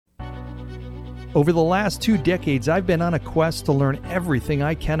Over the last 2 decades, I've been on a quest to learn everything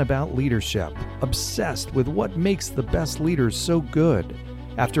I can about leadership, obsessed with what makes the best leaders so good.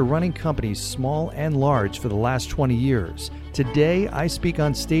 After running companies small and large for the last 20 years, today I speak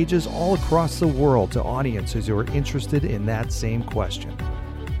on stages all across the world to audiences who are interested in that same question.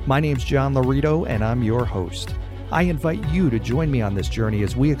 My name's John Laurito, and I'm your host. I invite you to join me on this journey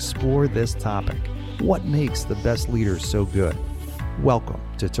as we explore this topic. What makes the best leaders so good? Welcome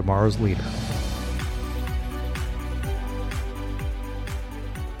to Tomorrow's Leader.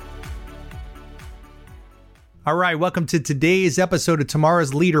 All right, welcome to today's episode of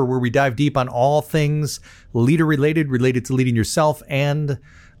Tomorrow's Leader, where we dive deep on all things leader-related, related to leading yourself and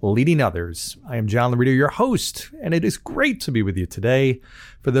leading others. I am John Laurito, your host, and it is great to be with you today.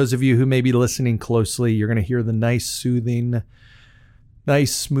 For those of you who may be listening closely, you're going to hear the nice, soothing,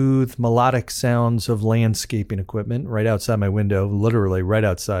 nice, smooth, melodic sounds of landscaping equipment right outside my window, literally right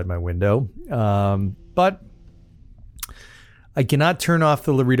outside my window. But I cannot turn off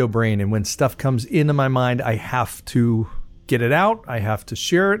the Laurito brain, and when stuff comes into my mind, I have to get it out. I have to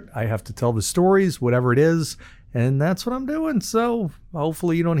share it. I have to tell the stories, whatever it is, and that's what I'm doing. So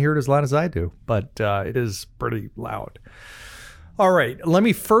hopefully you don't hear it as loud as I do, but it is pretty loud. All right, let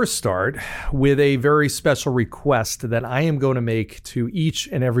me first start with a very special request that I am going to make to each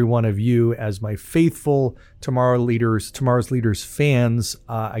and every one of you as my faithful Tomorrow's Leaders fans.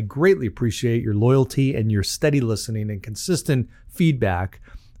 I greatly appreciate your loyalty and your steady listening and consistent feedback.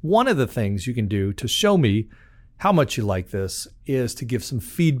 One of the things you can do to show me how much you like this is to give some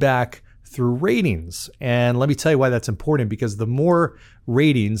feedback through ratings. And let me tell you why that's important, because the more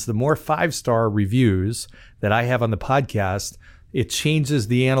ratings, the more 5-star reviews that I have on the podcast, it changes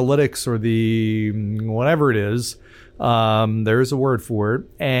the analytics or the whatever it is. There's a word for it,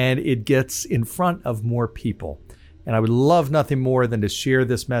 and it gets in front of more people. And I would love nothing more than to share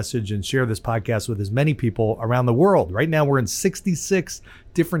this message and share this podcast with as many people around the world. Right now, we're in 66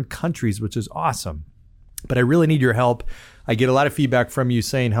 different countries, which is awesome. But I really need your help. I get a lot of feedback from you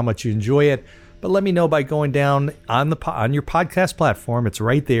saying how much you enjoy it. But let me know by going down on your podcast platform. It's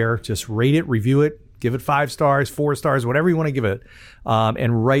right there. Just rate it, review it. Give it 5 stars, 4 stars, whatever you want to give it,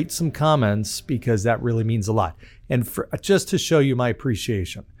 and write some comments, because that really means a lot. And just to show you my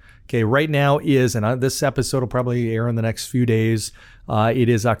appreciation. Okay, right now and this episode will probably air in the next few days. It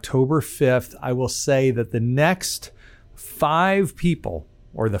is October 5th. I will say that the next 5 people,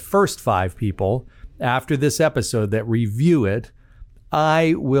 or the first 5 people after this episode that review it,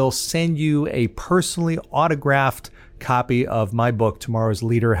 I will send you a personally autographed copy of my book, Tomorrow's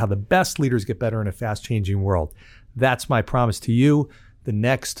Leader, How the Best Leaders Get Better in a Fast-Changing World. That's my promise to you. The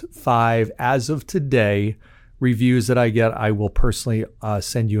next 5, as of today, reviews that I get, I will personally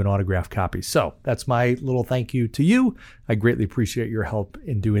send you an autographed copy. So that's my little thank you to you. I greatly appreciate your help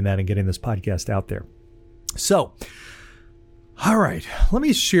in doing that and getting this podcast out there. So, all right, let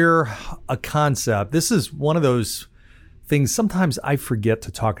me share a concept. This is one of those things sometimes I forget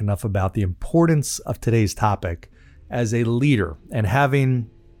to talk enough about, the importance of today's topic as a leader, and having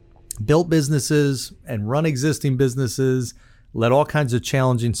built businesses and run existing businesses, led all kinds of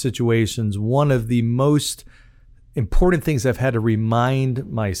challenging situations. One of the most important things I've had to remind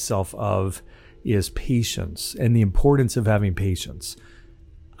myself of is patience, and the importance of having patience.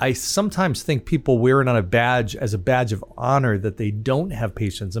 I sometimes think people wear it on as a badge of honor that they don't have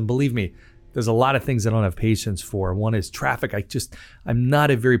patience. And believe me, there's a lot of things I don't have patience for. One is traffic. I'm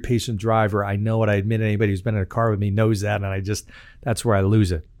not a very patient driver. I know it. I admit anybody who's been in a car with me knows that. And that's where I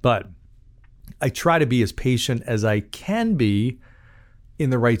lose it. But I try to be as patient as I can be in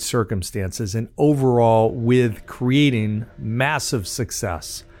the right circumstances, and overall with creating massive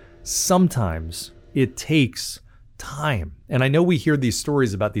success. Sometimes it takes time. And I know we hear these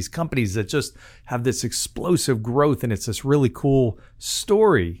stories about these companies that just have this explosive growth, and it's this really cool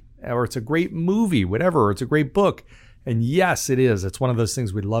story, or it's a great movie, whatever, or it's a great book. And yes, it is. It's one of those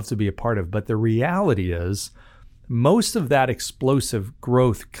things we'd love to be a part of. But the reality is, most of that explosive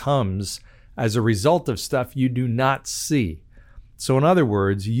growth comes as a result of stuff you do not see. So in other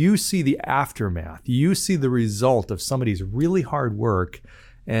words, you see the aftermath. You see the result of somebody's really hard work,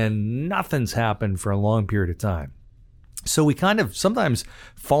 and nothing's happened for a long period of time. So we kind of sometimes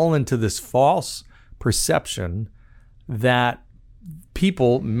fall into this false perception that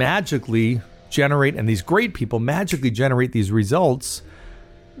people magically generate, and these great people magically generate these results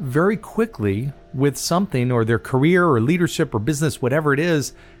very quickly with something, or their career or leadership or business, whatever it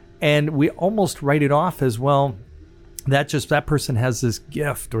is. And we almost write it off as, well, that person has this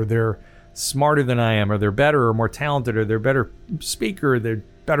gift, or they're smarter than I am, or they're better or more talented, or they're better speaker, they're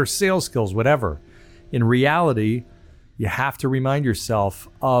better sales skills, whatever. In reality, You have to remind yourself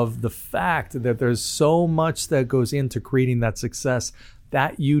of the fact that there's so much that goes into creating that success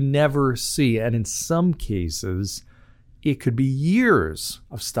that you never see. And in some cases, it could be years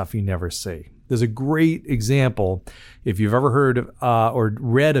of stuff you never see. There's a great example, if you've ever heard or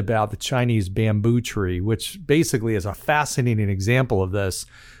read about the Chinese bamboo tree, which basically is a fascinating example of this,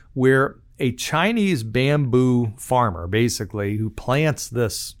 where a Chinese bamboo farmer, basically, who plants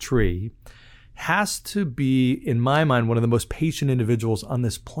this tree, has to be, in my mind, one of the most patient individuals on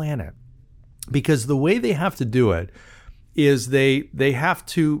this planet. Because the way they have to do it is they have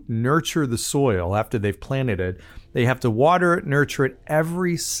to nurture the soil after they've planted it. They have to water it, nurture it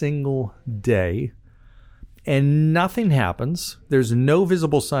every single day, and nothing happens. There's no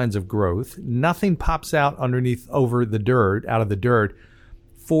visible signs of growth. Nothing pops out underneath over the dirt, out of the dirt,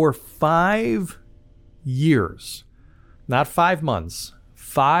 for 5 years. Not 5 months.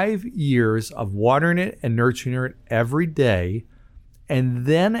 5 years of watering it and nurturing it every day. And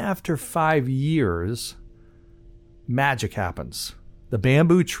then after 5 years, magic happens. The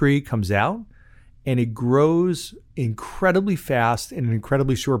bamboo tree comes out and it grows incredibly fast in an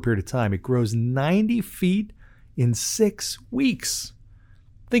incredibly short period of time. It grows 90 feet in 6 weeks.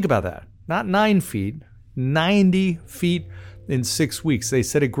 Think about that. Not 9 feet, 90 feet in 6 weeks. They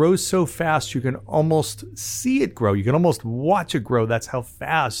said it grows so fast you can almost see it grow. You can almost watch it grow. That's how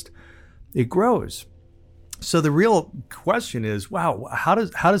fast it grows. So the real question is, wow, how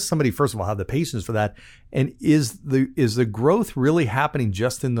does somebody, first of all, have the patience for that? And is the growth really happening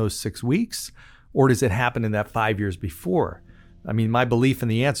just in those 6 weeks? Or does it happen in that 5 years before? I mean, my belief in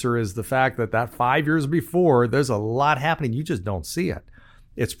the answer is the fact that 5 years before, there's a lot happening. You just don't see it.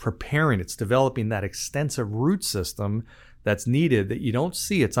 It's preparing. It's developing that extensive root system that's needed that you don't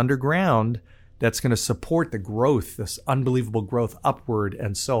see. It's underground. That's going to support the growth, this unbelievable growth upward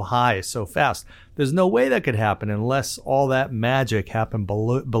and so high, so fast. There's no way that could happen unless all that magic happened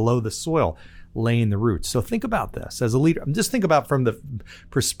below the soil, laying the roots. So think about this as a leader. Just think about from the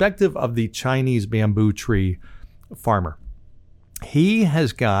perspective of the Chinese bamboo tree farmer. He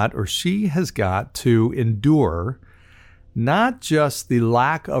has got, or she has got, to endure not just the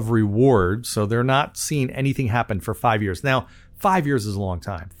lack of reward, so they're not seeing anything happen for 5 years. Now, 5 years is a long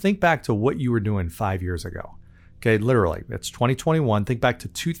time. Think back to what you were doing 5 years ago. Okay, literally, it's 2021. Think back to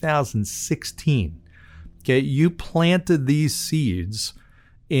 2016. Okay, you planted these seeds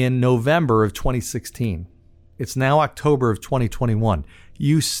in November of 2016. It's now October of 2021.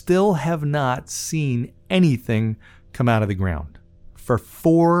 You still have not seen anything come out of the ground.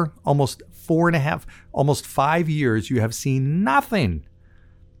 For almost 4.5, almost 5 years, you have seen nothing.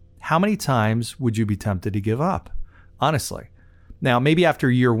 How many times would you be tempted to give up? Honestly. Now, maybe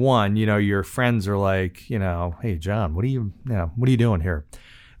after year one, your friends are like, hey, John, what are you doing here?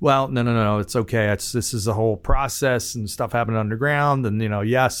 Well, no, it's okay. This is a whole process and stuff happening underground and,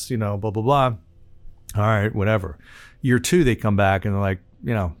 yes, blah, blah, blah. All right, whatever. Year two, they come back and they're like,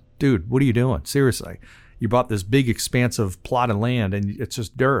 dude, what are you doing? Seriously. You bought this big expansive plot of land and it's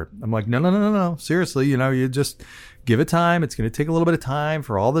just dirt. I'm like, no. Seriously, you just give it time. It's going to take a little bit of time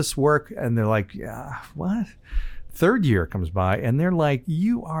for all this work. And they're like, yeah, what? Third year comes by and they're like,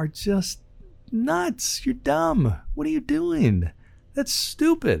 you are just nuts. You're dumb. What are you doing? That's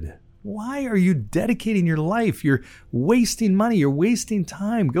stupid. Why are you dedicating your life? You're wasting money. You're wasting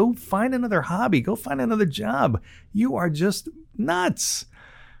time. Go find another hobby. Go find another job. You are just nuts.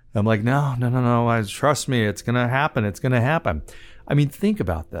 I'm like, no. Trust me. It's going to happen. It's going to happen. I mean, think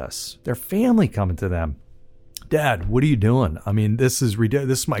about this. Their family coming to them. Dad, what are you doing? I mean, this is ridiculous.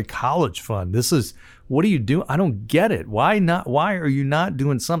 This is my college fund. What are you doing? I don't get it. Why not? Why are you not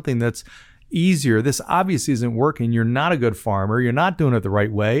doing something that's easier? This obviously isn't working. You're not a good farmer. You're not doing it the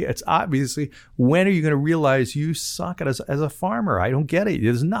right way. It's obviously, when are you going to realize you suck at as a farmer? I don't get it.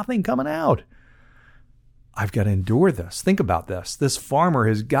 There's nothing coming out. I've got to endure this. Think about this. This farmer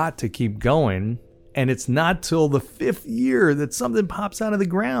has got to keep going. And it's not till the 5th year that something pops out of the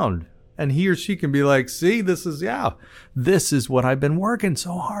ground. And he or she can be like, see, this is what I've been working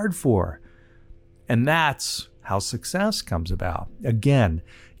so hard for. And that's how success comes about. Again,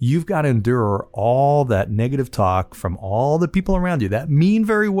 you've got to endure all that negative talk from all the people around you that mean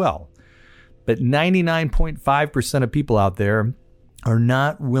very well. But 99.5% of people out there are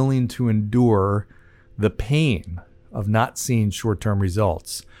not willing to endure the pain of not seeing short-term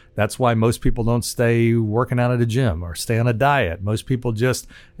results. That's why most people don't stay working out at a gym or stay on a diet. Most people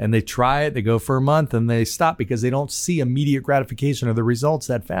and they try it, they go for a month and they stop because they don't see immediate gratification of the results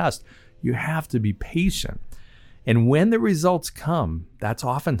that fast. You have to be patient. And when the results come, that's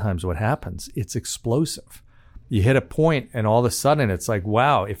oftentimes what happens. It's explosive. You hit a point and all of a sudden it's like,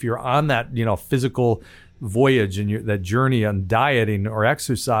 wow, if you're on that, physical voyage and that journey on dieting or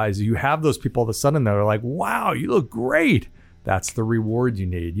exercise, you have those people all of a sudden that are like, wow, you look great. That's the reward you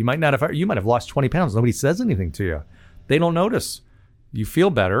need. You might have lost 20 pounds. Nobody says anything to you. They don't notice. You feel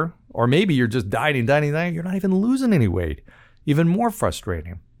better, or maybe you're just dieting. You're not even losing any weight. Even more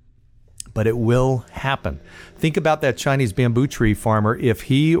frustrating. But it will happen. Think about that Chinese bamboo tree farmer. If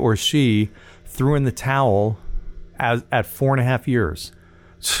he or she threw in the towel at 4.5 years,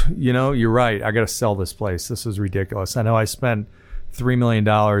 you're right. I got to sell this place. This is ridiculous. I know I spent $3 million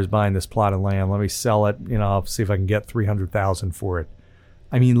buying this plot of land. Let me sell it. I'll see if I can get $300,000 for it.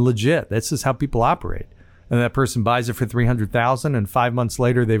 I mean, legit. This is how people operate. And that person buys it for $300,000, and 5 months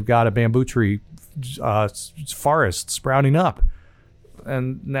later, they've got a bamboo tree forest sprouting up.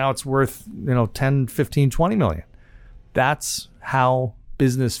 And now it's worth, 10, 15, 20 million. That's how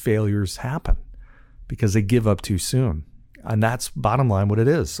business failures happen, because they give up too soon. And that's bottom line what it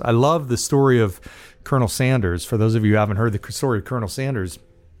is. I love the story of Colonel Sanders. For those of you who haven't heard the story of Colonel Sanders,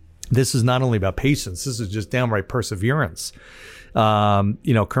 this is not only about patience, this is just downright perseverance.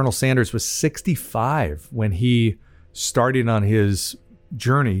 Colonel Sanders was 65 when he started on his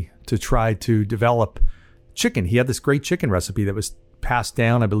journey to try to develop chicken. He had this great chicken recipe that was passed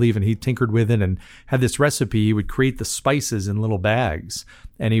down, I believe, and he tinkered with it and had this recipe. He would create the spices in little bags,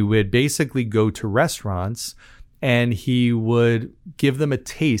 and he would basically go to restaurants and he would give them a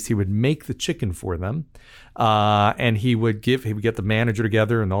taste. He would make the chicken for them. And he would get the manager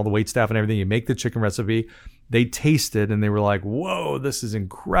together and all the waitstaff and everything. He'd make the chicken recipe. They tasted and they were like, whoa, this is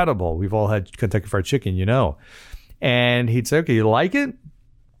incredible. We've all had Kentucky Fried Chicken, And he'd say, okay, you like it?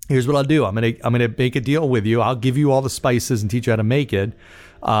 Here's what I'll do. I'm gonna make a deal with you. I'll give you all the spices and teach you how to make it.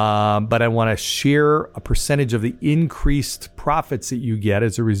 But I want to share a percentage of the increased profits that you get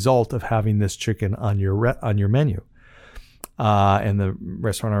as a result of having this chicken on your menu. And the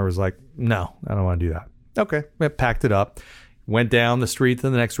restaurant owner was like, no, I don't want to do that. Okay, I packed it up, went down the street to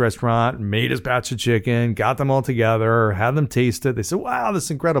the next restaurant, made his batch of chicken, got them all together, had them taste it. They said, wow, this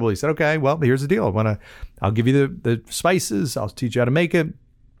is incredible. He said, okay, well, here's the deal. I'll give you the spices. I'll teach you how to make it.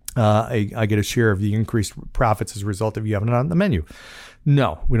 I get a share of the increased profits as a result of you having it on the menu.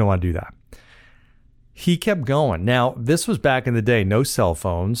 No, we don't want to do that. He kept going. Now, this was back in the day. No cell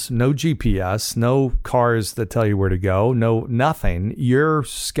phones, no GPS, no cars that tell you where to go, no nothing. You're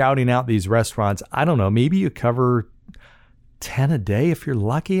scouting out these restaurants. I don't know. Maybe you cover 10 a day if you're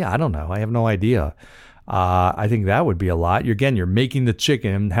lucky. I don't know. I have no idea. I think that would be a lot. You're making the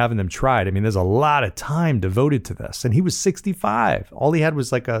chicken, having them try it. I mean, there's a lot of time devoted to this. And he was 65. All he had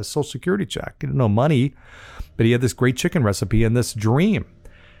was like a Social Security check. He didn't know money, but he had this great chicken recipe and this dream.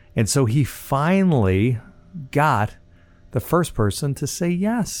 And so he finally got the first person to say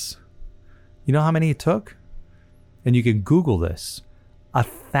yes. You know how many it took? And you can Google this.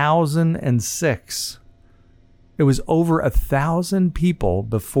 1,006. It was over 1,000 people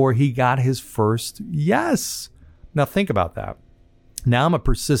before he got his first yes. Now think about that. Now I'm a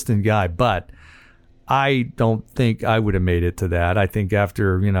persistent guy, but I don't think I would have made it to that. I think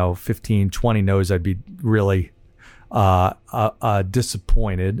after, 15, 20 no's, I'd be really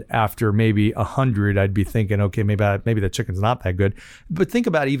disappointed. After maybe 100, I'd be thinking, okay, maybe the chicken's not that good. But think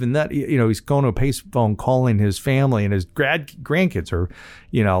about even that, he's going to a payphone calling his family and his grandkids are,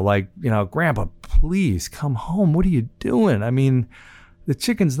 Grandpa, please come home. What are you doing? I mean, the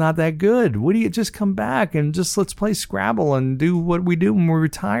chicken's not that good. What do you just come back and just let's play Scrabble and do what we do when we're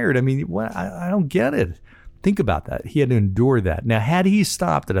retired? I mean, what? I don't get it. Think about that. He had to endure that. Now, had he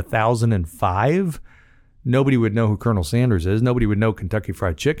stopped at 1,005, nobody would know who Colonel Sanders is. Nobody would know Kentucky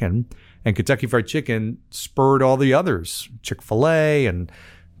Fried Chicken. And Kentucky Fried Chicken spurred all the others, Chick-fil-A and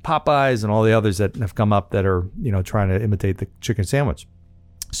Popeyes and all the others that have come up that are, trying to imitate the chicken sandwich.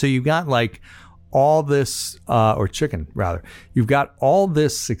 So you've got all this, or chicken rather, you've got all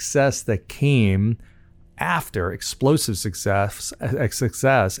this success that came after explosive success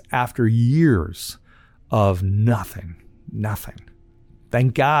after years of nothing.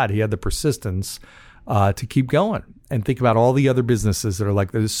 Thank God he had the persistence to keep going. And think about all the other businesses that are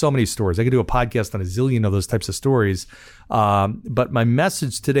like, there's so many stories. I could do a podcast on a zillion of those types of stories. But my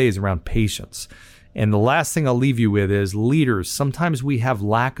message today is around patience. And the last thing I'll leave you with is leaders. Sometimes we have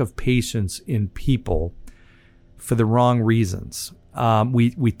lack of patience in people for the wrong reasons.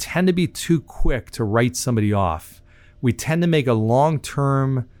 We tend to be too quick to write somebody off. We tend to make a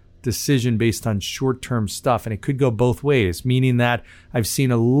long-term decision based on short-term stuff. And it could go both ways, meaning that I've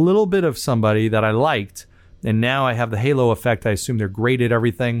seen a little bit of somebody that I liked, and now I have the halo effect. I assume they're great at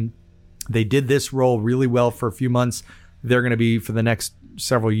everything. They did this role really well for a few months. They're going to be, for the next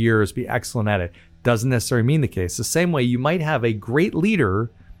several years, be excellent at it. Doesn't necessarily mean the case. The same way you might have a great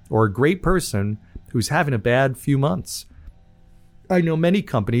leader or a great person who's having a bad few months. I know many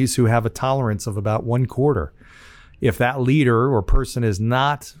companies who have a tolerance of about 1 quarter. If that leader or person is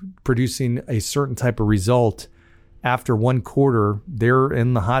not producing a certain type of result after 1 quarter, they're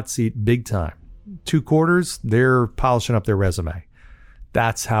in the hot seat big time. 2 quarters, they're polishing up their resume.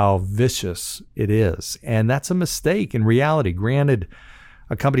 That's how vicious it is. And that's a mistake in reality. Granted,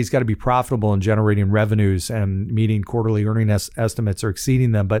 a company's got to be profitable and generating revenues and meeting quarterly earning estimates or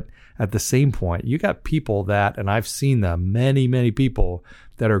exceeding them. But at the same point, you got people that, and I've seen them, many, many people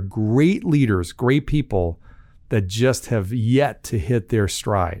that are great leaders, great people that just have yet to hit their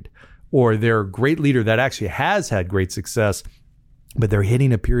stride. Or they're a great leader that actually has had great success, but they're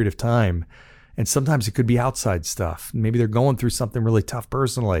hitting a period of time. And sometimes it could be outside stuff. Maybe they're going through something really tough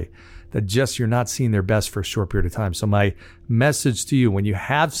personally that just you're not seeing their best for a short period of time. So my message to you, when you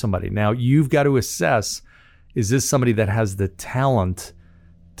have somebody, now you've got to assess, is this somebody that has the talent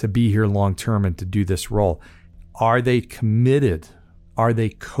to be here long term and to do this role? Are they committed? Are they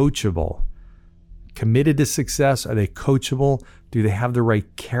coachable? Committed to success? Are they coachable? Do they have the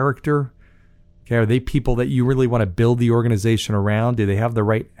right character? Okay, are they people that you really want to build the organization around? Do they have the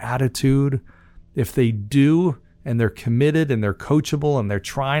right attitude? If they do, and they're committed and they're coachable and they're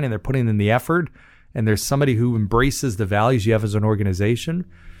trying and they're putting in the effort, and there's somebody who embraces the values you have as an organization,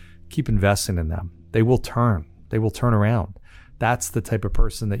 keep investing in them. They will turn. They will turn around. That's the type of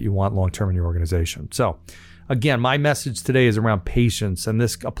person that you want long-term in your organization. So again, my message today is around patience, and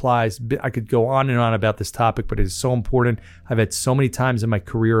this applies. I could go on and on about this topic, but it is so important. I've had so many times in my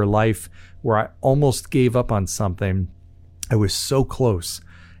career or life where I almost gave up on something. I was so close,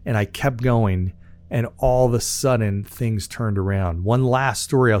 and I kept going, and all of a sudden, things turned around. One last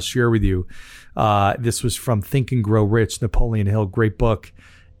story I'll share with you. This was from Think and Grow Rich, Napoleon Hill, great book.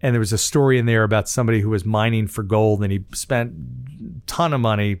 And there was a story in there about somebody who was mining for gold, and he spent a ton of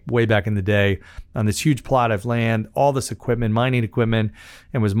money way back in the day on this huge plot of land, all this equipment, mining equipment,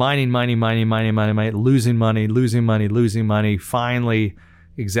 and was mining, losing money. Finally,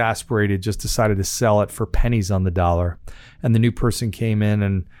 exasperated, just decided to sell it for pennies on the dollar. And the new person came in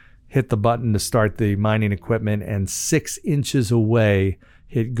and hit the button to start the mining equipment, and 6 inches away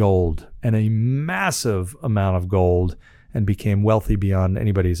hit gold, and a massive amount of gold, and became wealthy beyond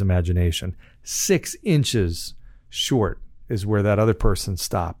anybody's imagination. 6 inches short is where that other person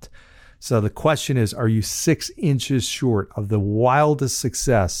stopped. So the question is, are you 6 inches short of the wildest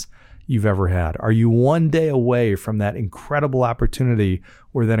success you've ever had? Are you one day away from that incredible opportunity,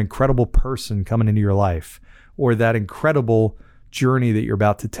 or that incredible person coming into your life, or that incredible journey that you're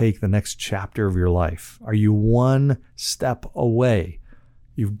about to take, the next chapter of your life? Are you one step away?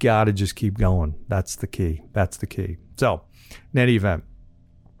 You've got to just keep going. That's the key. That's the key. So, in any event,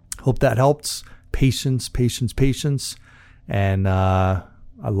 hope that helps. Patience. And I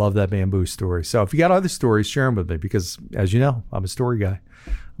love that bamboo story. So if you got other stories, share them with me, because as you know, I'm a story guy.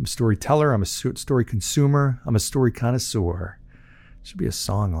 I'm a storyteller. I'm a story consumer. I'm a story connoisseur. Should be a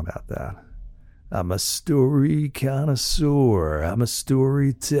song about that. I'm a story connoisseur. I'm a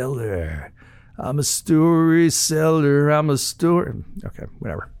storyteller. I'm a story seller. I'm a story. Okay,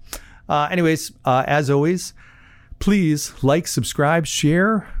 whatever. Anyways, as always, please like, subscribe,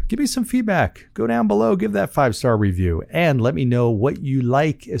 share, give me some feedback. Go down below, give that 5-star review, and let me know what you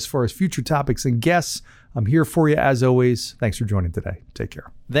like as far as future topics and guests. I'm here for you as always. Thanks for joining today. Take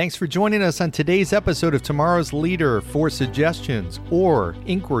care. Thanks for joining us on today's episode of Tomorrow's Leader. For suggestions or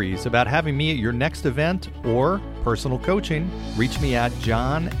inquiries about having me at your next event or personal coaching, reach me at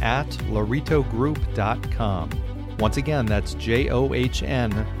john@lauritogroup.com. Once again, that's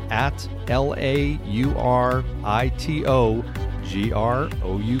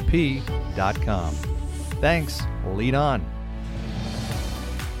JOHN@LAURITOGROUP.com. Thanks. Lead on.